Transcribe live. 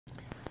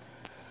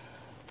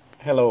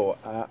Hello,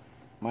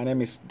 my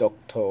name is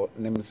Dr.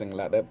 Nimzing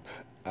Ladeb.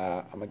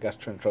 I'm a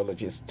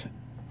gastroenterologist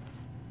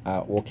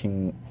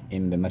working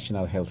in the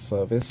National Health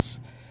Service.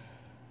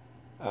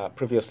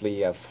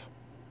 Previously, I've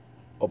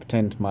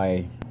obtained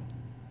my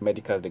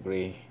medical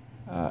degree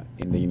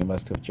in the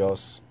University of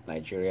Jos,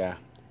 Nigeria,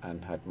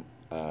 and had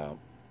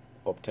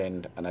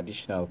obtained an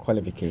additional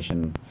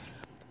qualification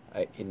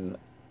in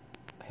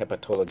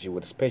hepatology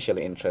with special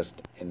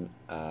interest in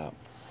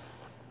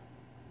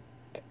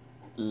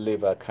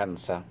liver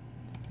cancer.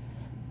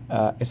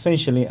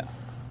 Essentially,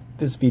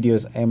 this video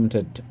is aimed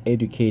at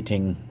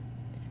educating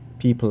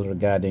people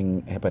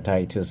regarding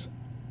hepatitis,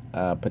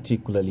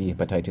 particularly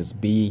hepatitis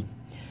B.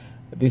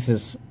 This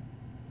is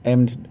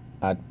aimed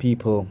at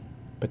people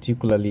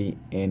particularly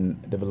in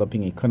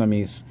developing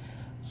economies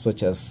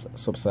such as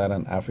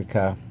Sub-Saharan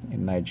Africa,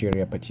 in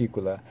Nigeria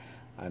particular,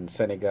 and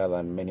Senegal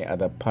and many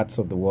other parts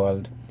of the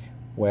world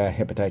where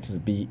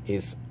hepatitis B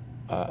is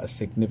a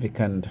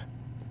significant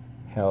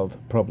health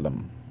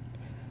problem.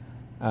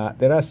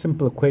 There are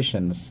simple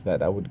questions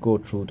that I would go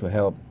through to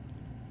help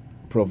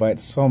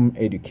provide some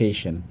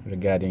education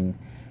regarding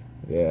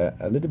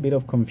a little bit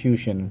of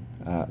confusion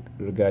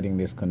regarding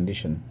this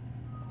condition.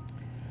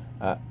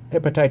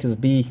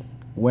 Hepatitis B,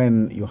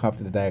 when you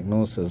have the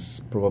diagnosis,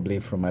 probably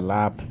from a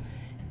lab,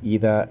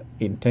 either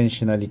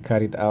intentionally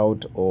carried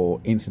out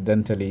or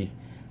incidentally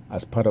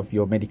as part of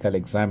your medical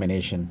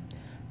examination,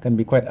 can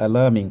be quite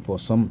alarming for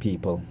some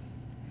people.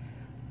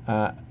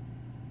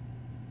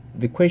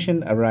 The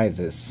question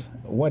arises,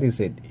 what is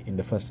it in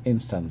the first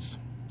instance?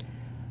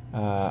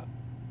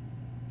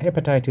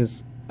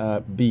 Hepatitis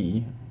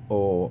B,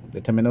 or the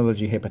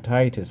terminology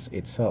hepatitis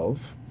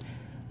itself,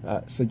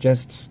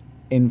 suggests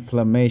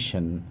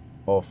inflammation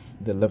of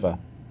the liver.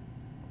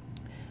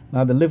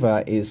 Now, the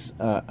liver is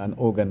an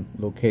organ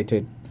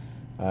located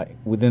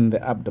within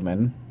the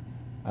abdomen,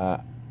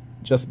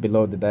 just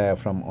below the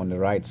diaphragm on the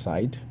right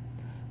side.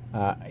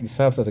 It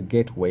serves as a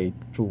gateway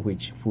through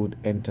which food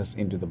enters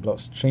into the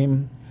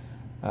bloodstream.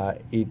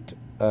 It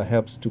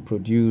helps to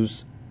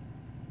produce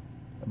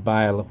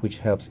bile, which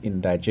helps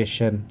in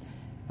digestion.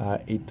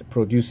 It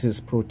produces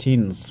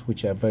proteins,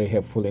 which are very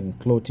helpful in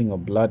clotting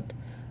of blood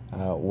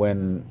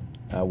when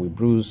we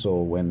bruise,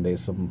 or when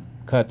there's some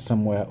cut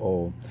somewhere,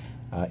 or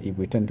if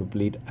we tend to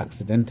bleed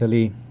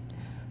accidentally.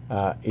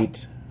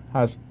 It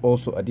has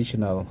also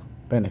additional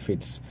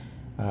benefits,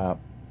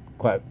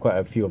 quite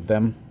a few of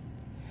them.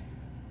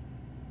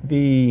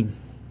 The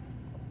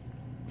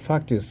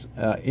fact is,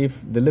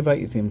 if the liver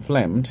is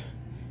inflamed,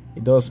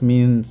 it does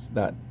mean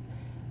that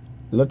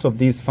lots of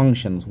these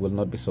functions will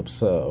not be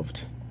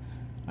subserved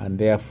and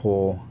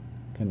therefore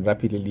can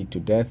rapidly lead to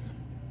death.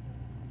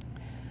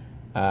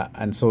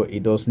 And so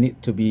it does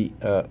need to be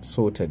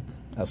sorted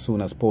as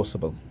soon as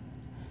possible.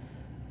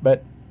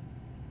 But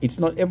it's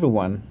not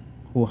everyone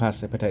who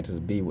has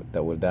hepatitis B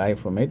that will die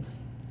from it.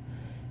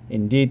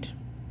 Indeed,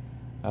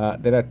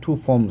 there are two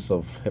forms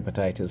of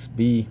hepatitis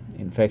B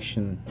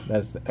infection.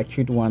 That's the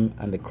acute one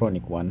and the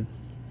chronic one.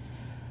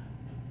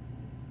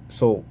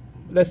 So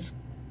let's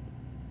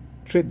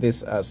treat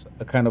this as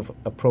a kind of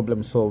a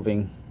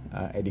problem-solving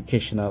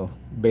educational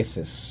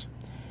basis.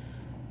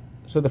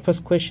 So the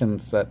first question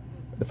that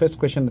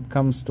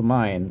comes to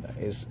mind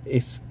is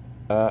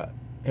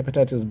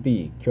hepatitis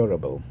B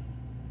curable?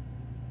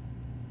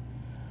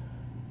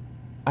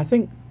 I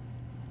think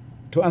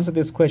to answer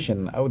this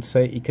question, I would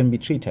say it can be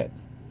treated.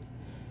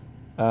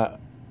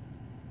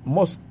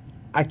 Most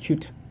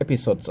acute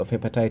episodes of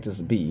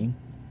hepatitis B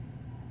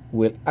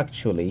will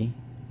actually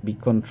be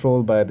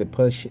controlled by the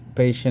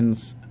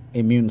patient's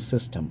immune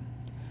system.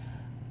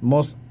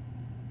 Most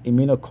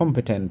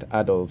immunocompetent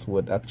adults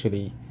would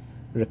actually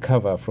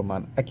recover from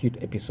an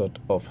acute episode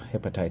of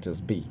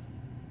hepatitis B.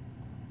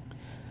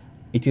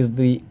 It is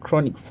the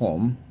chronic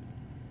form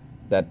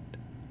that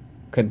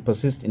can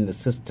persist in the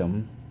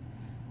system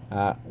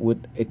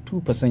with a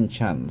 2%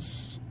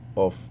 chance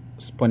of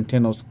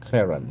spontaneous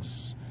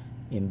clearance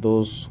in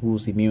those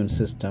whose immune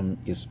system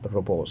is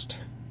robust.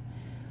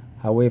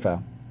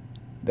 However,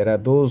 there are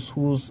those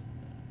whose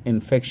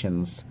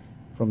infections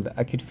from the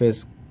acute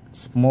phase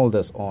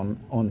smolders on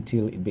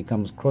until it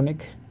becomes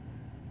chronic.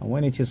 And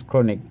when it is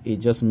chronic, it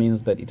just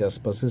means that it has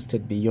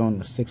persisted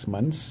beyond 6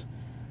 months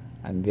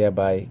and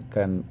thereby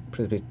can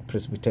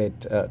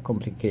precipitate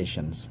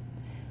complications,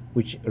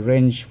 which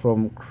range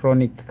from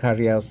chronic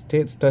carrier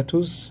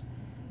status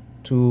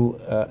to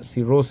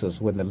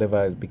cirrhosis when the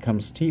liver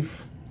becomes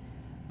stiff,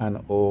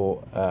 and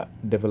or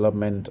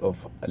development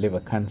of liver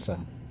cancer.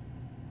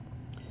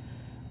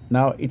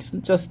 Now, it's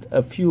just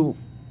a few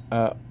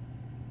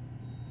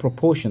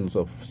proportions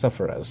of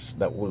sufferers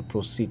that will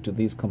proceed to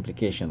these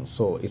complications,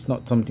 so it's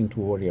not something to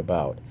worry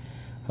about.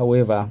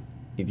 However,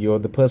 if you're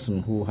the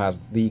person who has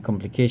the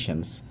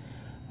complications,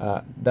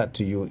 that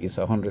to you is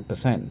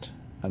 100%,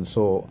 and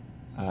so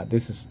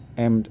this is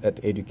aimed at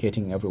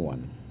educating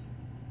everyone.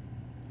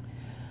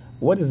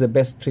 What is the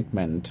best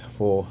treatment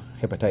for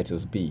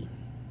hepatitis B?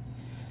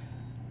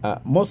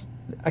 Most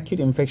acute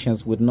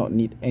infections would not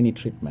need any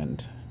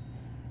treatment.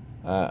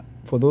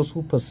 For those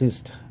who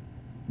persist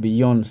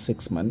beyond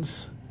 6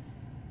 months,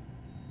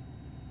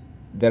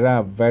 there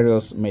are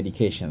various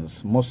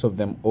medications, most of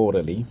them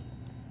orally,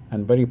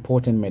 and very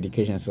potent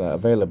medications are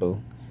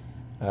available.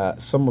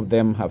 Some of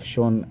them have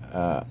shown,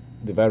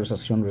 the virus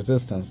has shown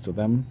resistance to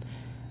them.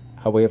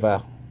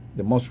 However,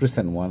 the most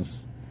recent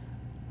ones,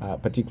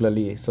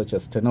 particularly such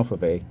as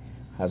tenofovir,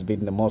 has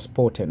been the most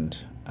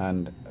potent,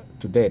 and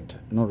to date,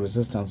 no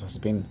resistance has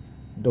been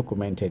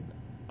documented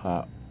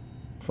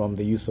from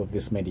the use of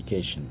this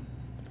medication.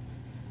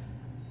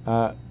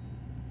 How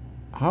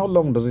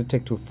long does it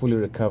take to fully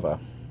recover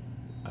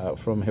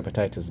from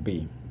hepatitis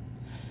B?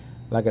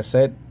 Like I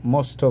said,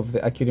 most of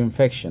the acute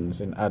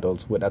infections in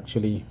adults would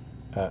actually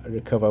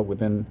recover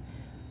within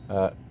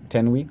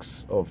 10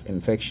 weeks of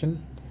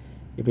infection.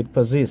 If it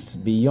persists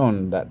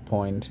beyond that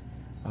point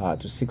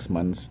to 6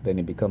 months, then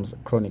it becomes a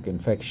chronic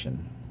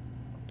infection.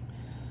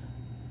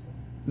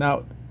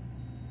 Now,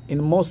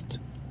 in most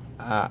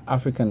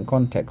African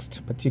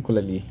context,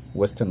 particularly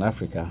Western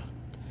Africa,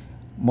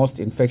 most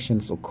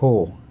infections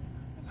occur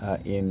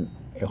in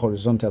a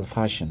horizontal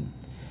fashion.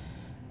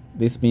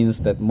 This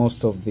means that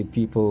most of the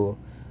people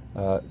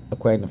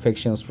acquire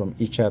infections from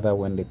each other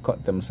when they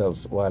cut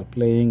themselves while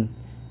playing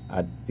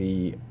at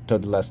the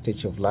toddler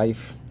stage of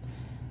life.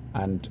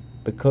 And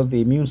because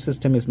the immune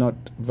system is not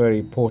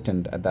very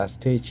potent at that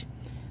stage,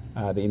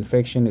 the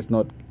infection is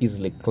not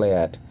easily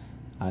cleared,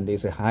 and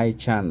there's a high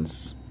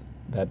chance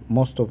that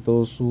most of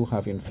those who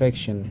have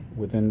infection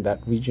within that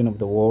region of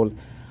the world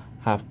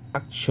have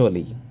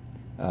actually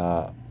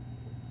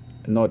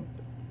not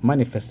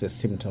manifested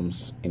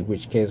symptoms, in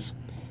which case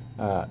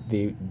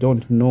they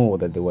don't know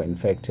that they were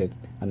infected,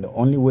 and the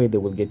only way they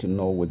will get to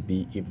know would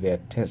be if they are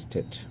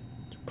tested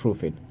to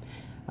prove it.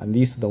 And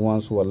these are the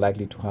ones who are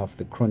likely to have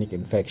the chronic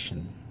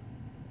infection,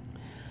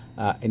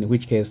 in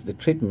which case the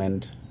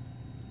treatment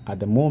at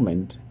the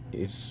moment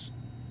is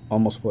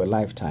almost for a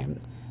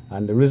lifetime.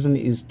 And the reason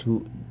is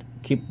to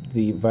keep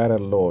the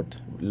viral load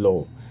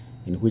low,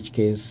 in which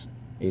case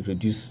it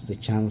reduces the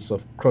chance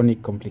of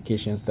chronic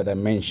complications that I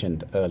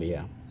mentioned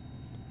earlier.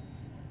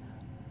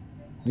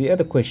 The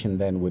other question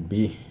then would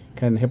be,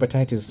 can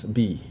hepatitis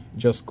B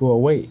just go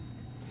away?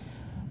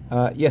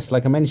 Yes,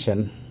 like I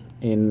mentioned,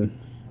 in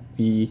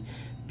the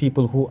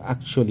people who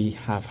actually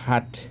have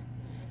had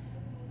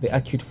the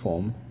acute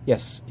form,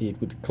 yes, it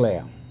would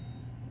clear.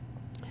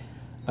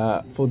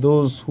 For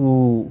those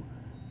who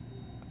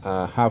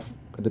have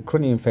the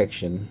chronic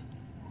infection,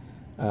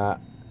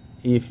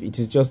 if it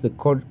is just the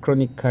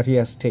chronic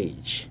carrier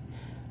stage,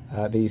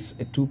 there is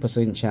a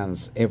 2%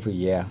 chance every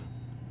year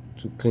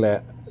to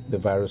clear the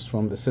virus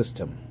from the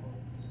system.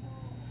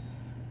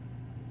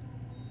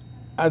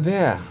 Are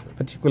there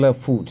particular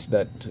foods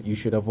that you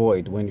should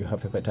avoid when you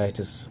have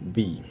hepatitis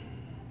B?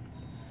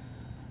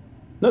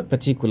 Not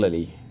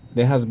particularly.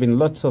 There has been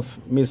lots of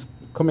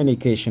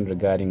miscommunication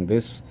regarding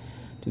this,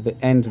 to the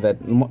end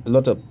that a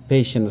lot of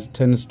patients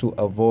tend to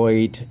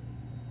avoid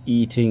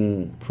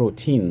eating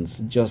proteins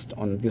just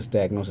on this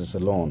diagnosis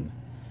alone.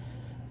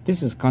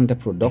 This is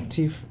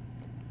counterproductive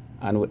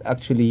and would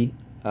actually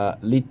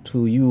lead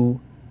to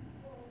you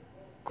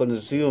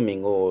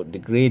consuming or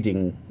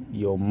degrading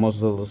your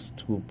muscles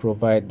to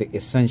provide the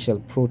essential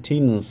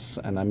proteins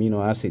and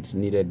amino acids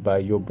needed by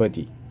your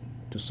body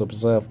to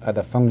subserve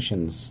other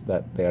functions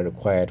that they are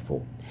required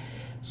for.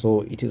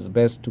 So it is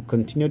best to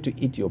continue to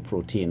eat your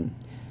protein,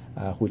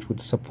 which would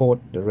support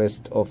the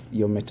rest of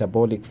your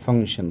metabolic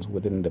functions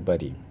within the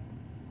body.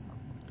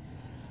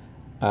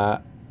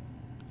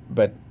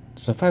 But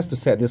suffice to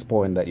say at this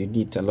point that you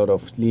need a lot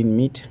of lean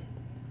meat,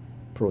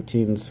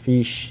 proteins,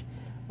 fish,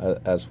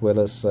 as well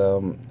as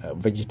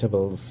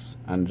vegetables,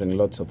 and drink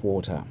lots of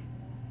water.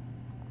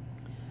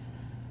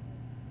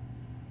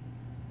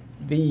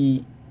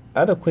 The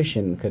other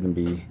question can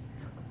be,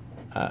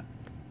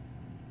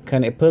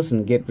 can a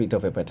person get rid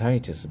of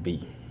hepatitis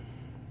B?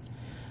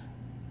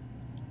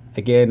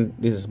 Again,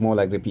 this is more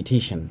like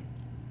repetition.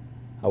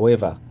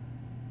 However,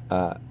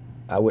 I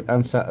would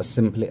answer as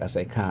simply as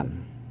I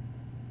can.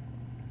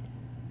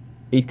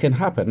 It can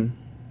happen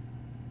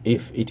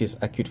if it is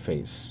acute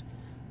phase.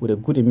 With a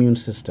good immune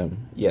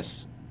system,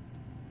 yes,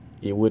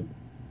 it would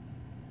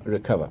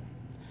recover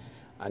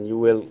and you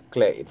will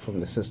clear it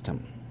from the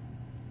system.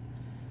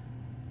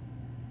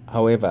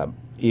 However,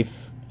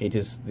 if it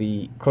is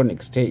the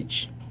chronic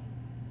stage,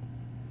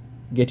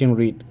 getting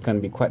rid can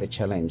be quite a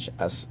challenge,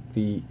 as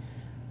the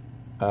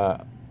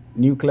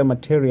nuclear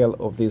material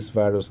of this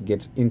virus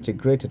gets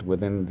integrated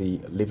within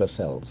the liver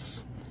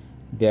cells,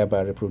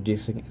 thereby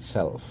reproducing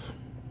itself.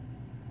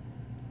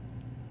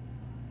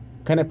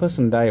 Can a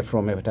person die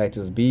from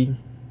hepatitis B?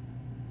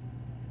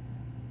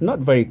 Not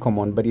very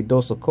common, but it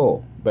does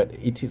occur. But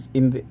it is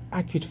in the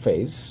acute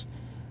phase,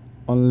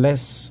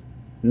 unless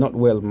not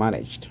well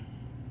managed.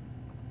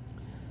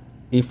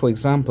 If, for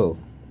example,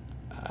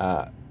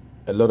 a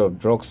lot of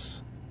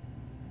drugs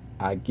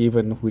are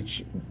given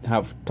which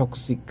have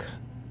toxic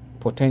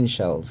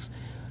potentials,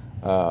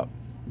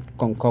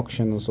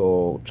 concoctions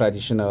or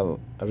traditional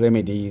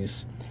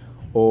remedies,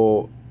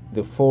 or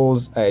the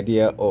false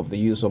idea of the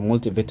use of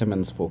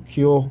multivitamins for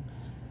cure,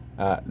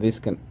 this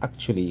can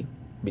actually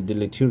be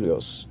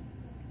deleterious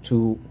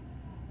to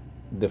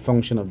the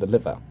function of the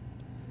liver,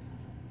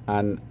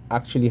 and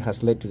actually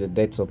has led to the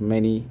deaths of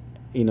many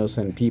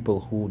innocent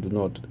people who do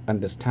not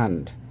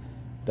understand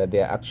that they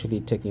are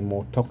actually taking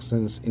more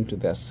toxins into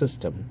their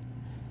system,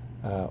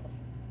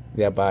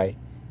 thereby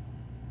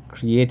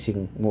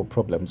creating more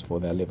problems for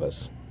their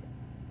livers.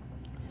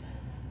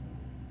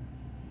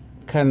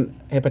 Can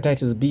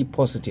hepatitis B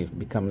positive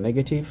become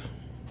negative?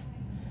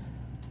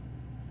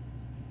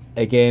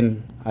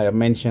 Again, I have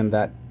mentioned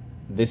that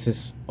this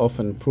is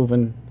often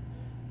proven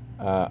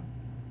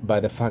by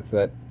the fact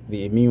that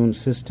the immune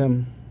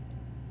system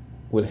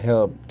will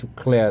help to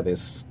clear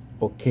this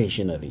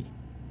occasionally,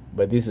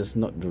 but this is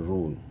not the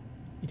rule.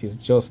 It is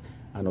just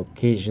an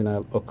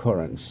occasional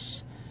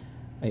occurrence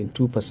in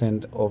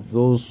 2% of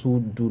those who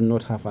do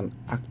not have an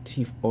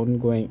active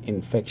ongoing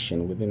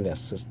infection within their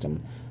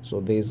system.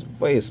 So there is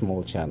very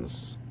small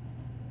chance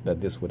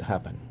that this would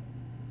happen.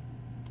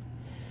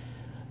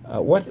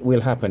 What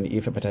will happen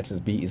if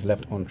hepatitis B is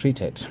left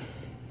untreated?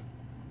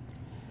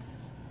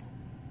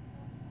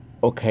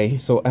 Okay,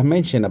 so I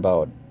mentioned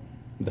about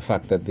the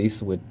fact that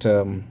this would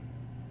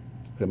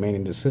remain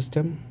in the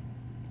system,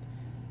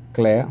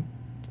 clear,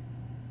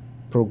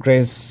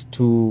 progress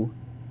to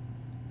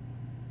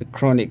the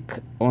chronic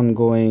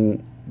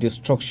ongoing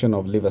destruction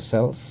of liver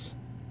cells,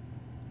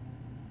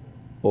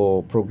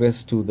 or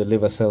progress to the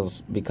liver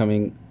cells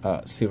becoming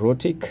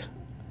cirrhotic,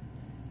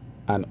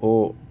 and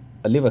or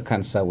a liver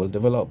cancer will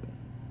develop.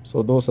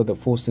 So those are the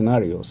 4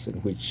 scenarios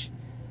in which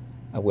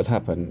that would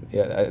happen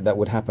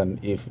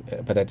if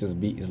hepatitis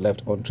B is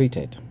left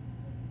untreated.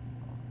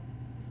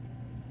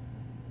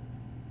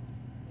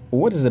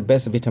 What is the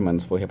best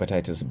vitamins for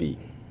hepatitis B?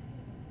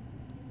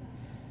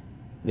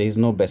 There is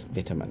no best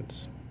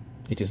vitamins.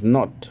 It is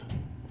not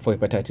for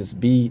hepatitis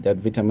B that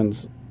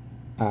vitamins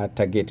are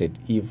targeted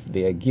if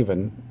they are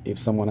given if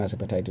someone has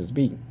hepatitis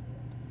B.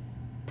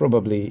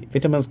 Probably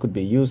vitamins could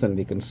be used and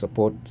they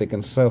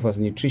can serve as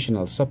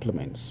nutritional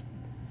supplements.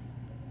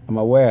 I'm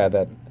aware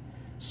that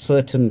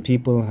certain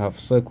people have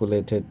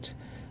circulated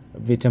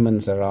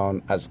vitamins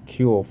around as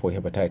cure for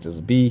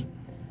hepatitis B.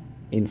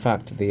 In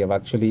fact, they have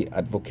actually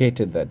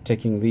advocated that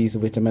taking these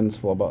vitamins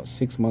for about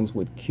 6 months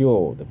would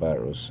cure the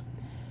virus.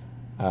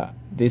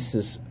 This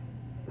is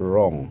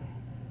wrong.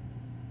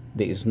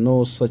 There is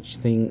no such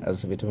thing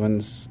as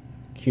vitamins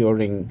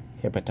curing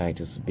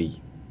hepatitis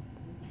B.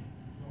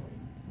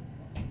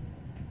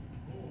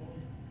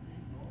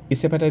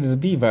 Is hepatitis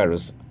B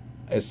virus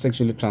a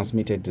sexually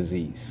transmitted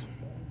disease?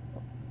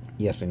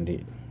 Yes,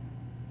 indeed.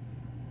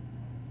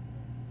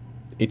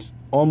 It's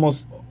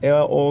almost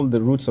all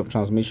the routes of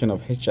transmission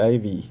of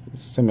HIV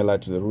is similar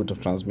to the route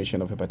of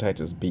transmission of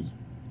hepatitis B.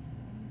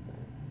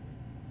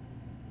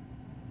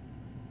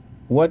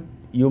 What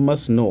you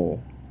must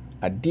know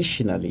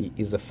additionally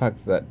is the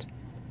fact that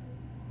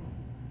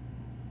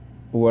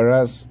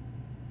whereas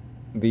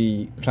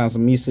the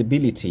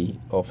transmissibility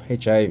of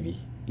HIV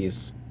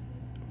is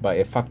by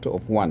a factor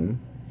of 1,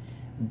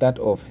 that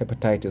of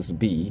hepatitis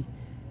B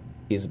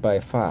is by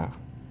far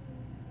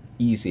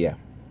easier.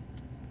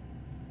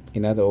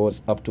 In other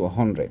words, up to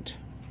 100.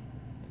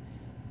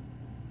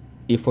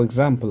 If, for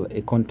example,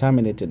 a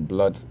contaminated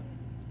blood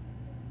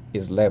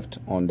is left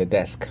on the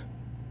desk,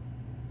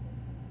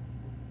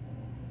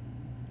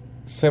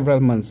 several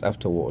months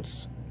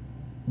afterwards,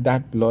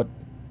 that blood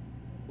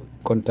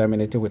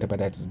contaminated with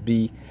hepatitis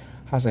B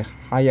has a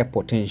higher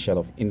potential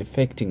of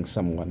infecting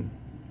someone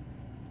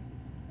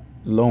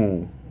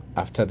long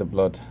after the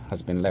blood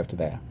has been left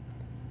there,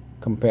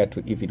 compared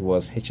to if it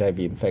was HIV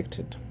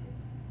infected.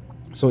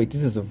 So it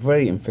is a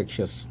very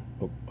infectious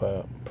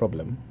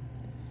problem,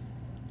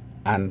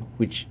 and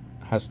which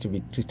has to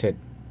be treated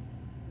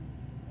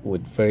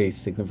with very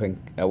significant,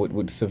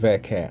 with severe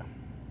care.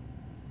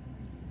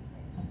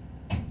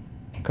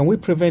 Can we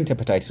prevent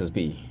hepatitis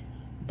B?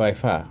 By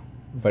far,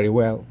 very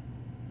well.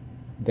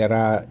 There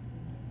are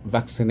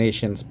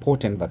vaccinations,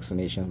 potent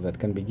vaccinations that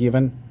can be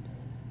given,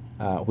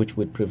 which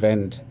would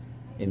prevent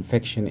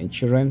infection in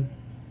children.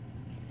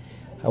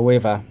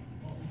 However,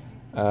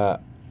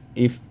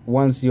 if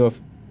once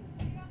you've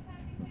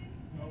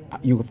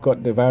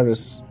got the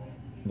virus,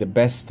 the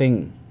best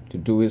thing to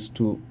do is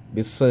to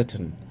be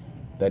certain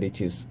that it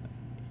is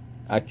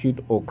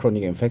acute or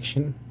chronic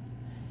infection.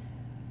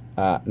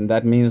 And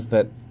that means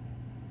that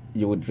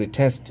you would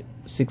retest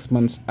 6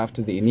 months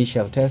after the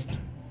initial test,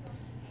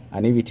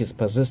 and if it is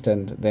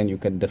persistent, then you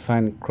can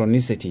define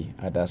chronicity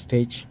at that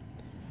stage,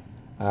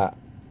 at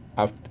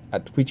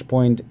which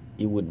point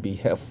it would be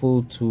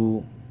helpful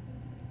to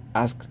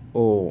ask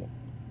or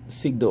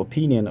seek the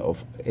opinion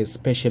of a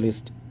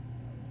specialist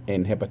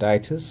in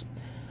hepatitis.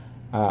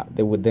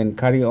 They would then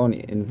carry on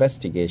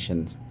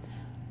investigations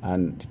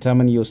and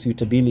determine your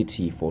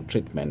suitability for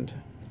treatment.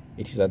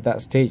 It is at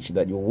that stage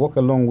that you work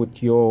along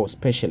with your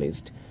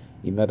specialist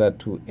in order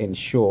to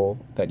ensure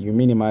that you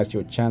minimize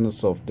your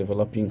chance of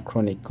developing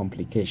chronic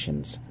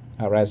complications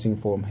arising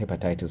from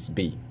hepatitis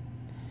B.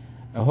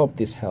 I hope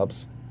this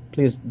helps.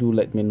 Please do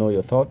let me know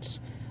your thoughts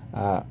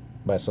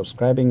by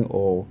subscribing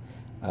or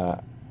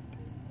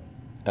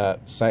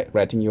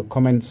writing your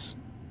comments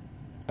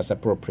as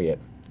appropriate.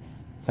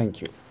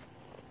 Thank you.